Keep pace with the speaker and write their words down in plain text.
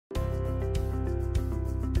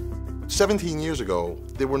17 years ago,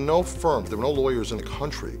 there were no firms, there were no lawyers in the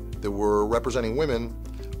country that were representing women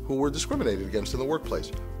who were discriminated against in the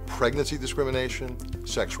workplace. Pregnancy discrimination,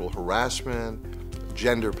 sexual harassment,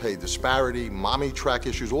 gender pay disparity, mommy track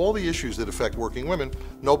issues, all the issues that affect working women,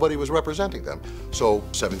 nobody was representing them. So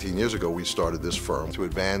 17 years ago, we started this firm to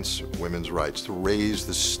advance women's rights, to raise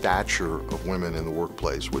the stature of women in the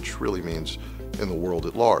workplace, which really means in the world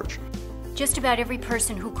at large. Just about every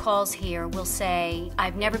person who calls here will say,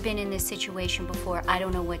 I've never been in this situation before, I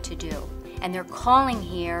don't know what to do. And they're calling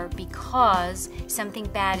here because something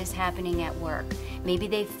bad is happening at work. Maybe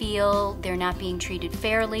they feel they're not being treated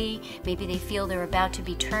fairly, maybe they feel they're about to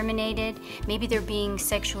be terminated, maybe they're being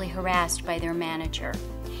sexually harassed by their manager.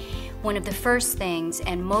 One of the first things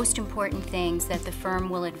and most important things that the firm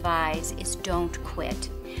will advise is don't quit.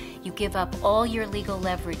 You give up all your legal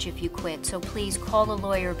leverage if you quit, so please call a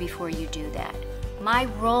lawyer before you do that. My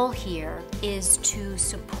role here is to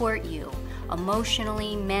support you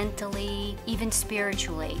emotionally, mentally, even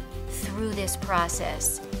spiritually through this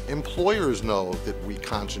process. Employers know that we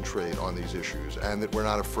concentrate on these issues and that we're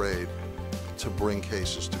not afraid to bring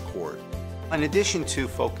cases to court. In addition to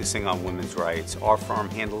focusing on women's rights, our firm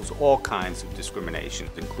handles all kinds of discrimination,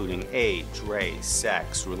 including age, race,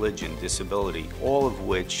 sex, religion, disability, all of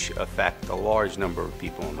which affect a large number of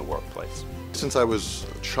people in the workplace. Since I was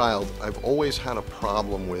a child, I've always had a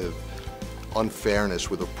problem with unfairness,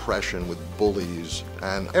 with oppression, with bullies,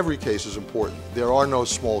 and every case is important. There are no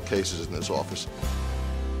small cases in this office.